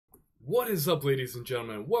What is up, ladies and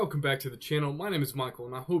gentlemen? Welcome back to the channel. My name is Michael,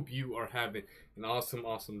 and I hope you are having an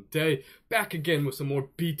awesome day. Back again with some more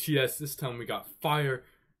BTS. This time we got fire,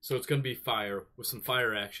 so it's going to be fire with some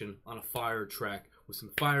fire action on a fire track with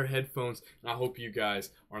some fire headphones, and I hope you guys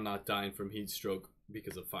are not dying from heat stroke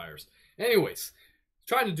because of fires. Anyways,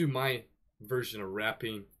 trying to do my version of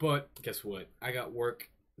rapping, but guess what? I got work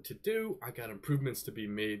to do. I got improvements to be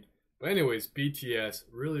made. But anyways, BTS,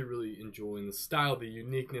 really enjoying the style, the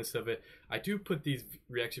uniqueness of it. I do put these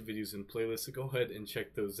reaction videos in playlists, so go ahead and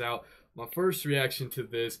check those out. My first reaction to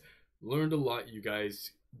this, learned a lot, you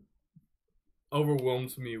guys.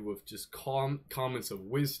 Overwhelms me with just comments of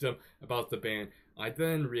wisdom about the band. I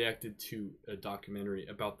then reacted to a documentary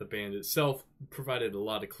about the band itself, provided a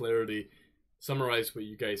lot of clarity, summarized what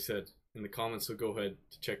you guys said in the comments, so go ahead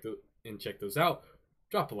to check those out.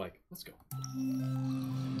 Drop a like. Let's go.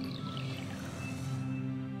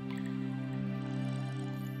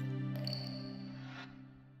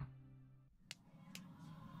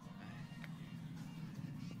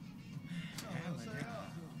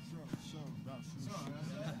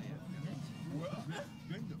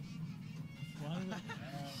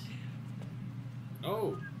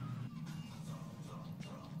 Oh.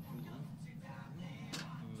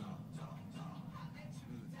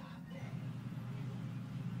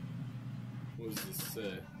 What does this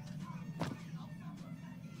say?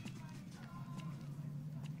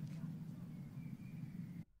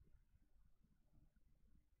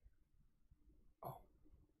 Oh.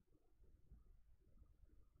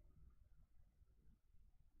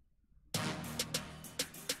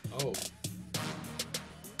 Oh.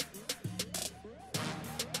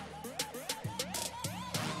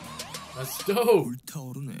 That's dope.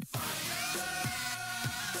 불타오르네.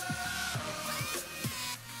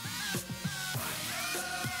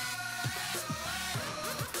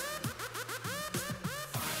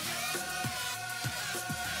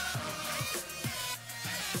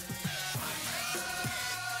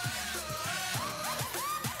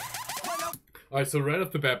 Alright, so right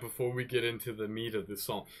off the bat, before we get into the meat of this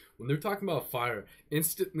song, when they're talking about fire,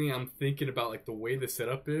 instantly I'm thinking about like the way the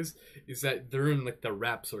setup is that they're in like the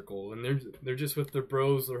rap circle, and they're just with their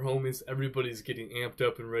bros, their homies, everybody's getting amped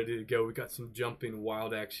up and ready to go. We got some jumping,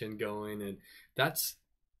 wild action going, and that's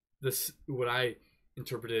what I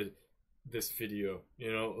interpreted this video,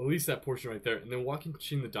 you know, at least that portion right there. And then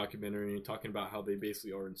watching the documentary and talking about how they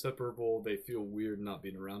basically are inseparable, they feel weird not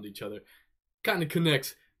being around each other, kind of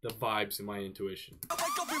connects the vibes and my intuition.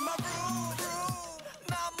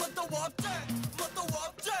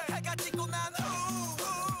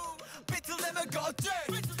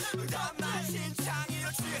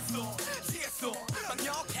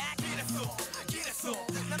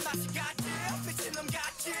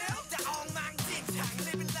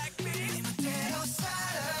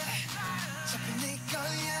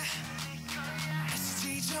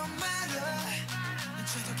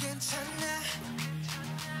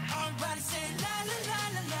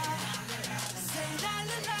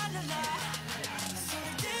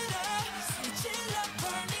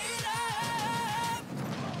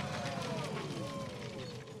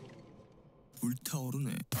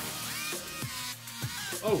 불타오르네.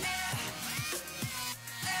 Oh.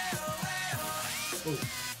 Oh.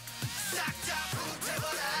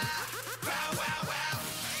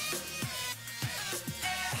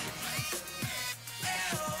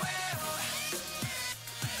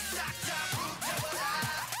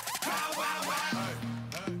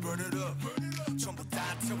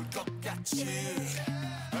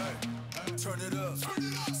 Turn it up.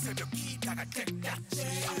 새벽이 다갈 때까지.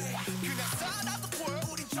 그날 살아도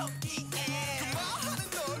우린 저기에. 그만하는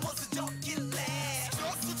널 멋스졌길래.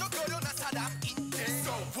 수저거려 난 사람인데.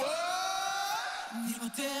 So what? 네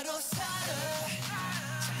멋대로 살아.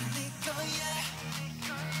 잘 네 거야.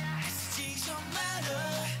 애쓰지 좀 말아.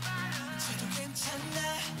 저도 괜찮아.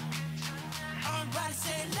 Everybody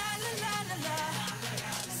say la la la la la.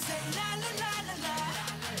 Say la la la la la.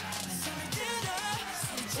 손을 들어.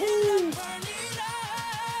 손을 질러.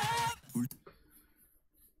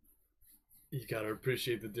 You gotta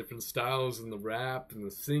appreciate the different styles and the rap and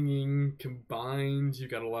the singing combined. You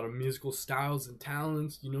got a lot of musical styles and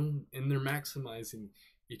talents, you know, and they're maximizing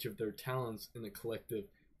each of their talents in a collective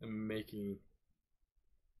and making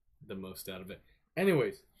the most out of it.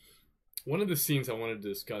 Anyways, one of the scenes I wanted to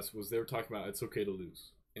discuss was they were talking about it's okay to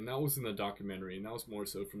lose. And that was in the documentary, and that was more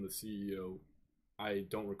so from the CEO. I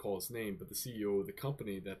don't recall his name, but the CEO of the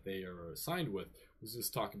company that they are assigned with was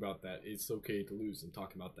just talking about that it's okay to lose and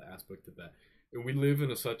talking about the aspect of that. And we live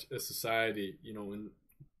in such a society, you know, and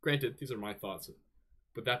granted, these are my thoughts,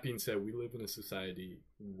 but that being said, we live in a society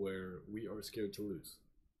where we are scared to lose.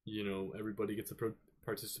 You know, everybody gets a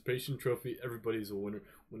participation trophy. Everybody's a winner.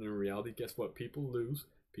 When in reality, guess what? People lose.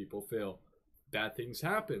 People fail. Bad things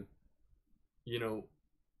happen. You know,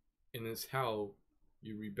 and it's how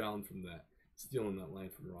you rebound from that. Stealing that line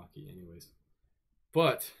from Rocky, anyways.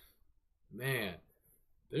 But man,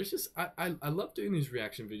 there's just I love doing these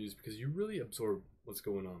reaction videos because you really absorb what's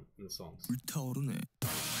going on in the songs. 불타오르네.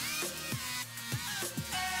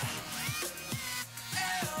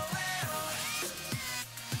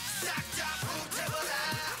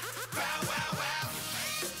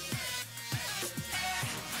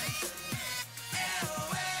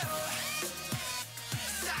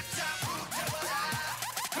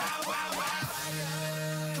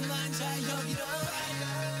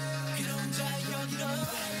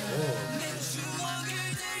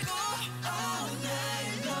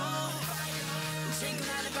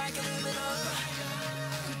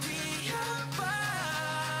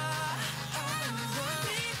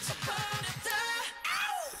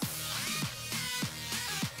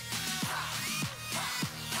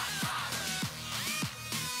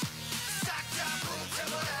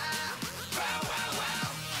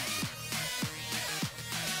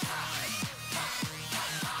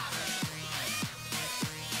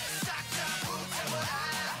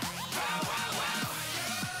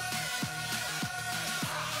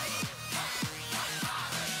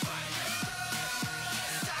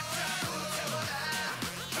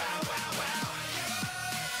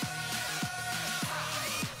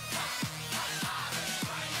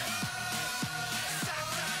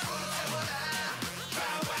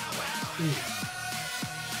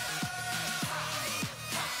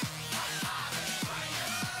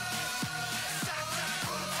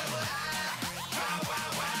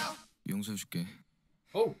 용서해줄게.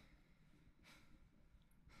 Oh.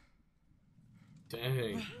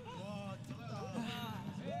 Dang.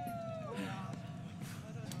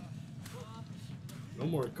 No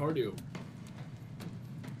more cardio.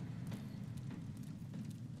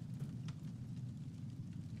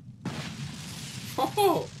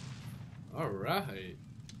 Oh! Alright.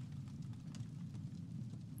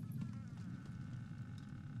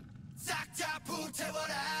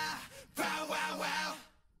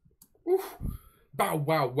 Bow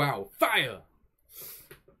wow wow fire!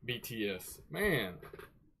 BTS. Man.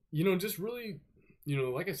 You know, just really, you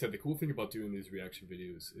know, like I said, the cool thing about doing these reaction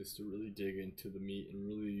videos is to really dig into the meat and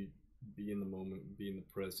really be in the moment, be in the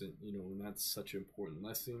present, you know, and that's such an important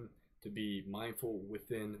lesson, to be mindful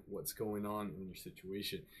within what's going on in your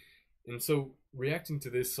situation. And so reacting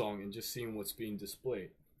to this song and just seeing what's being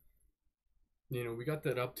displayed, you know, we got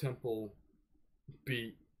that up-tempo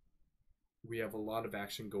beat, we have a lot of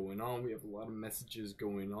action going on, we have a lot of messages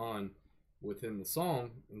going on within the song,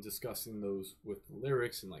 and discussing those with the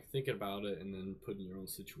lyrics and like thinking about it and then putting your own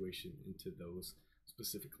situation into those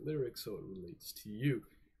specific lyrics so it relates to you.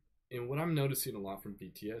 And what I'm noticing a lot from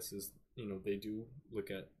BTS is, you know, they do look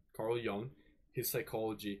at Carl Jung, his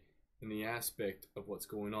psychology, and the aspect of what's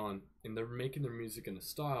going on, and they're making their music in a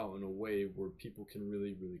style, in a way where people can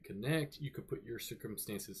really connect. You could put your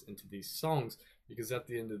circumstances into these songs, because at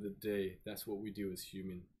the end of the day, that's what we do as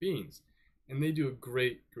human beings. And they do a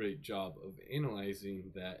great job of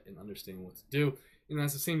analyzing that and understanding what to do. And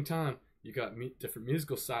at the same time, you got different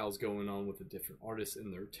musical styles going on with the different artists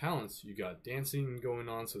and their talents. You got dancing going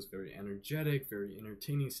on, so it's very energetic, very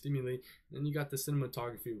entertaining, stimulating. And then you got the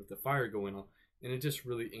cinematography with the fire going on, and it just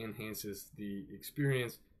really enhances the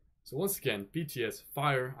experience. So once again, BTS,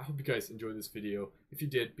 fire. I hope you guys enjoyed this video. If you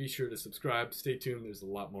did, be sure to subscribe. Stay tuned. There's a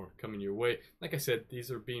lot more coming your way. Like I said,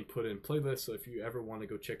 these are being put in playlists, so if you ever want to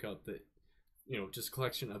go check out the, you know, just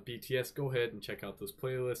collection of BTS, go ahead and check out those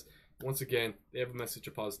playlists. Once again, they have a message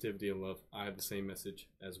of positivity and love. I have the same message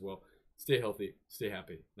as well. Stay healthy, stay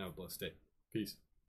happy, and have a blessed day. Peace.